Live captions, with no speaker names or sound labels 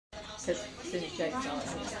Because as soon as Jake saw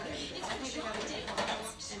it,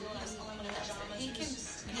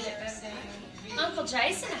 Uncle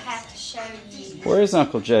Jason, I have to show you. Where is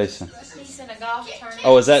Uncle Jason? He's in a golf tournament.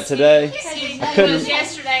 Oh, is that today? I I couldn't. It was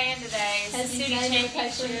yesterday and today. It's the city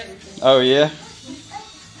championship. Oh yeah. You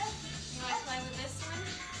want to play with this one?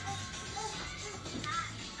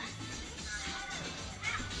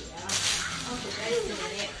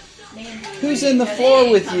 Who's in the floor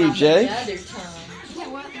with you, Jake? the other time. You know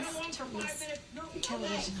what? Let's turn this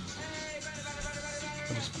television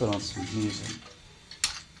on. Let's put on some music.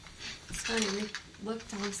 It's funny, we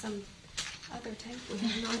looked on some other tape we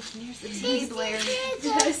had on. Here's the TV player.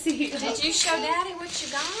 Did you show Daddy what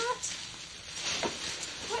you got?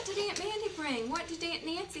 What did Aunt Mandy bring? What did Aunt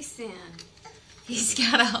Nancy send? He's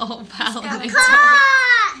got a whole pile of things.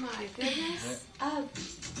 My goodness. Oh,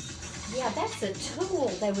 yeah, that's a tool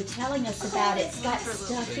they were telling us about. It's got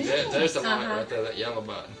stuff in it. There's the light right there, that yellow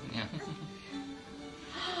button. Yeah.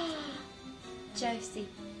 Josie.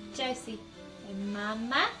 And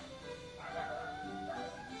Mama.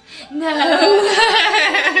 No.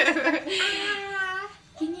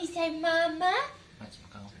 Can you say Mama? That's some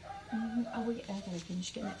coffee. I gotta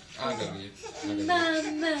finish getting it. I'll go get it.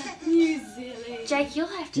 Mama. You silly. Jake, you'll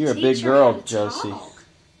have to You're a teach big her girl, how to Josie. talk.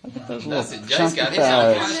 Look at those That's little it. Jake's chunky got his own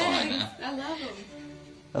thighs. flashlight now. I love him.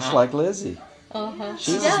 That's like Lizzie. Uh-huh. She's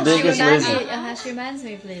She as does. big as She reminds Lizzie. me- she reminds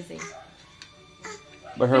me of Lizzie.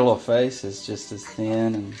 But her little face is just as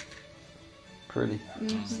thin and pretty.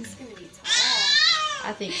 She's going to be tall.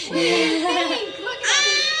 I think she is. Hey, look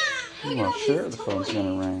at I'm not sure the phone's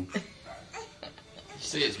gonna ring. You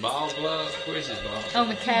see his ball glove? Where's his ball? On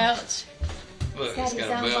the couch. Look, got it's his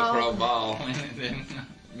got a own Velcro ball. And then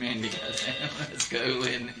Mandy got that. That's cool,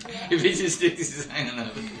 isn't it? If he just sticks his hand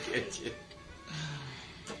up and catch it.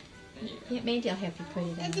 Yeah, maybe I'll help you put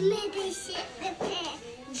it on.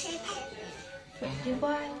 Do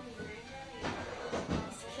what?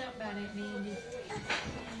 Something about Aunt Mandy.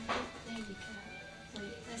 There you go.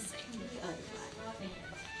 Let's see.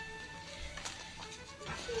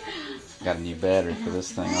 Got a new battery for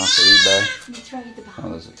this thing off of eBay. Let me throw you the One ball.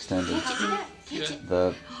 of those extended. Good.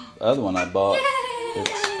 The other one I bought,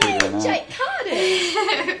 it's petering out. Jake caught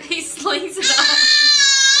it. He slings it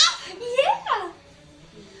off. Yeah.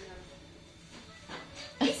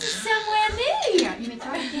 This is somewhere new. Here, you may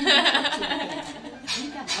throw it again. You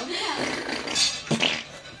got it. Hold it out.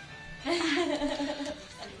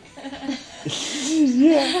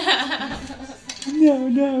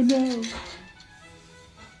 No.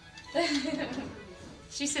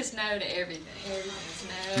 She says no to everything.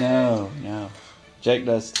 Everything's no. No. Jake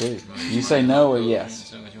does too. You say no or yes.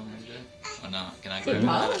 So what you want me to do? Or not? Can I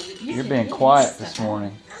go? You're being quiet this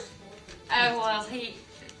morning. Oh well,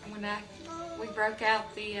 when we broke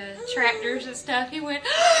out the tractors and stuff, he went,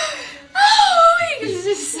 oh, he was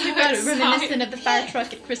just so Reminiscent excited. of the fire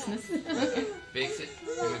truck at Christmas. Fix it?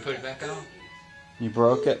 You want me to put it back on? You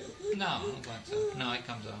broke it? No, I don't think so. No, it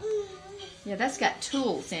comes off. Yeah, that's got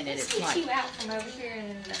tools in it. Let's It's get like you out from over here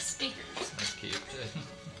in the speakers. That's cute too.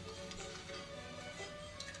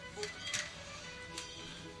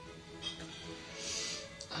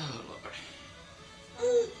 Oh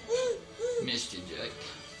Lord. Missed you, Jake.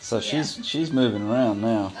 So she's moving around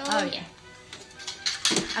now. oh yeah.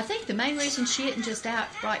 I think the main reason she isn't just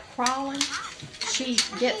outright crawling, she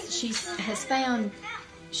has found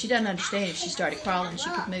she doesn't understand if she started crawling she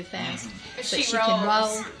could move fast, but She she can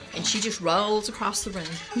rolls. roll and she just rolls across the room.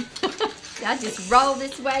 I just roll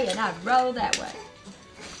this way and I roll that way.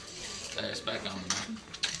 There, it's back on now.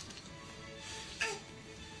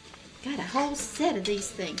 Got a whole set of these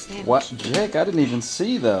things. haven't What, you? Jake? I didn't even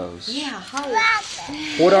see those. Yeah, a whole.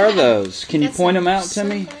 What are those? Can you That's point a- them out to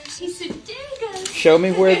me? She said, Dago. Show me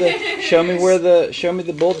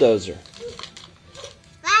the bulldozer.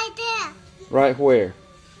 Right there. Right where?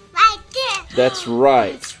 Right there. That's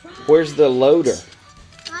right. Where's the loader?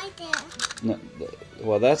 Right there. No,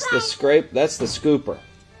 well, that's the scrape. That's the scooper.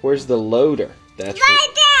 Where's the loader? That's Right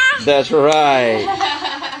there. That's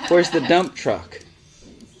right. Where's the dump truck?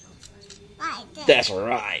 Right there. That's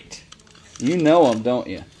right. You know them, don't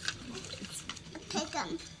you? Take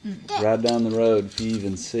them. Right down the road, if you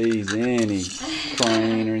even sees any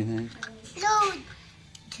crane or anything. Load.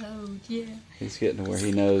 Toad, yeah. He's getting to where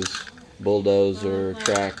he knows bulldozer,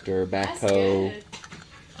 tractor, That's backhoe. good.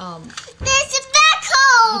 There's a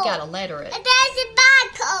backhoe. He got a letter at There's a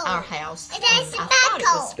backhoe. our house. There's and a I thought it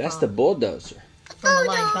was backhoe. That's the bulldozer. from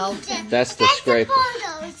Elaine Bolton. That's the scraper.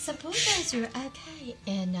 It's a bulldozer, okay.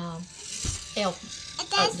 And Elle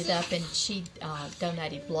opened it up, and she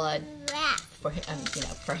donated blood for him.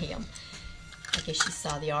 For him. I guess she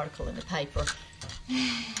saw the article in the paper.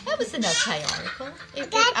 That was an okay article.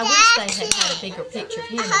 I wish they had a bigger picture of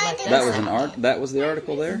him and left That us was an out. art. That was the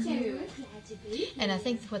article there. And I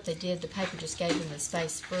think what they did, the paper just gave them the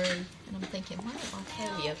space free. And I'm thinking, why don't I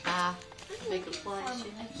tell you buy a bigger place?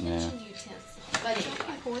 Yeah. But anyway,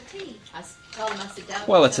 I told him, I said, "Don't."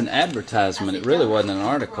 Well, it's an advertisement. It really wasn't an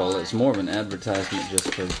article. It's more of an advertisement just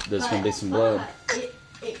for there's going to be some blood.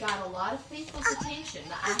 It got a lot of people's attention.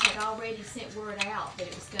 I had already sent word out that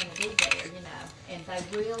it was going to be there, you know, and it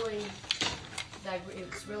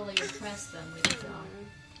was really impressed them with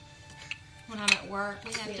When I'm at work,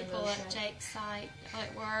 we have to pull up Jake's site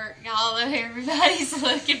at work. Although everybody's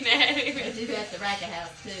looking at They him. do that at the Racket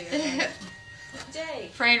House too.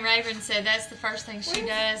 Jake. Fran Raven said that's the first thing she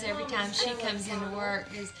does every time she comes into work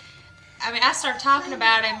is, I started talking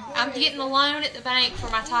about him. I'm getting a loan at the bank for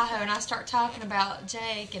my Tahoe, and I start talking about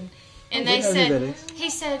Jake, and they said, he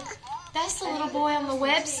said, that's the little boy on the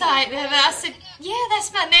website. And I said, yeah,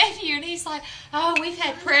 that's my nephew. And he's like, oh, we've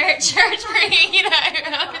had prayer at church for him, you know,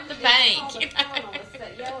 up at the bank, you know.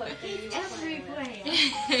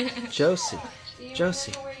 Josie.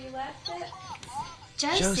 Josie.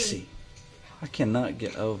 Josie. I cannot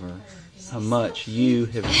get over how much you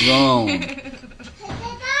have grown.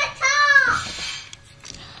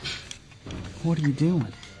 What are you doing?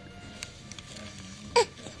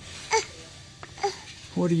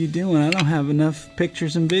 What are you doing? I don't have enough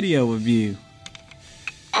pictures and video of you.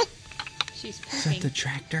 She's Is that the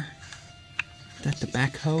tractor? Is that the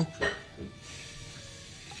backhoe?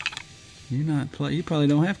 You probably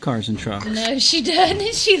don't have cars and trucks. No, she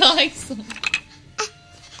doesn't. She likes them.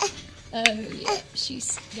 Oh, yeah.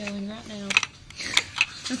 She's going right now.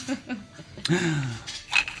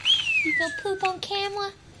 You gonna poop on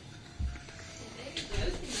camera?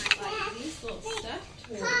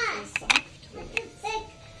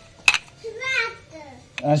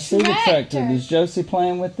 I see the tractor. Is Josie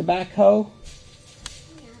playing with the backhoe?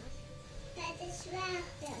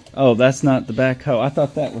 Oh, that's not the backhoe. I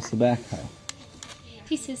thought that was the backhoe.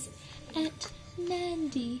 He says, Aunt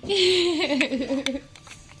Mandy.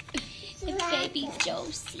 Baby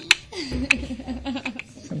Josie.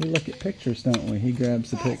 So we look at pictures, don't we? He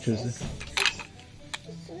grabs the pictures.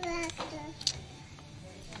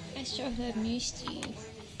 I sure have missed you.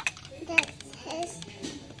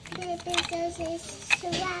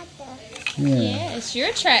 Yeah, it's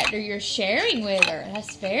your tractor you're sharing with her.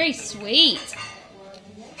 That's very sweet.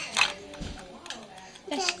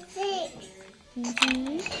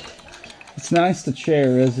 Mm-hmm. It's nice to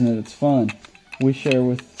share, isn't it? It's fun. We share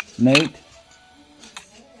with Nate.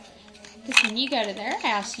 Because when you go to their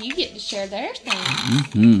house, you get to share their thing.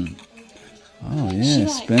 Mm-hmm. Oh, yeah. She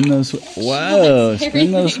Spin those... Whoa!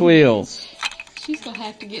 Spin those wheels. She's going to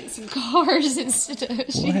have to get some cars and stuff.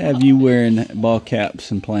 We'll have you wearing ball caps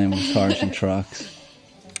and playing with cars and trucks.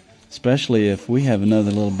 Especially if we have another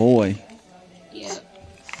little boy. Yep.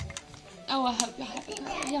 Oh, I hope you'll have a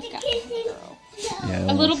girl. You've got to have a girl.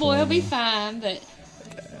 Yeah, A little boy will be fine, but...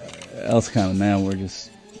 Else kind of now we're just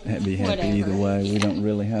be happy Whatever. either way. We don't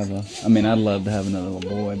really have a... I mean, I'd love to have another little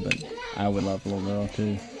boy, but I would love a little girl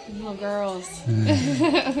too. Little girls.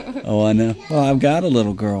 Oh, I know. Well, I've got a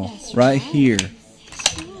little girl That's right right. here.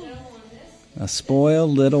 A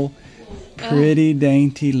spoiled little, pretty,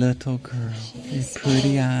 dainty little girl. Your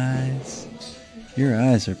pretty eyes. Your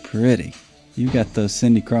eyes are pretty. You got those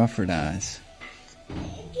Cindy Crawford eyes.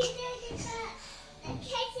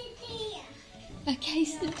 A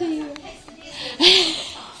quesadilla.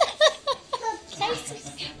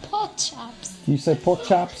 Pork chops. You say pork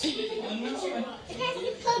chops?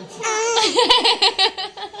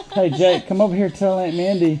 Hey, Jake, come over here and tell Aunt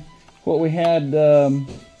Mandy what we had.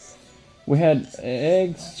 We had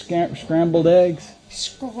eggs, scrambled eggs.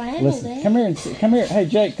 Scrambled Listen, eggs? come here and come here. Hey,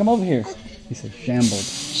 Jake, come over here. He said shambled.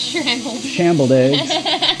 Scrambled. Shambled eggs.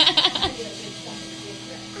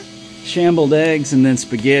 Shambled eggs, and then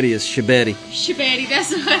spaghetti is shabetti. Shabetti,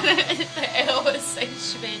 that's what the L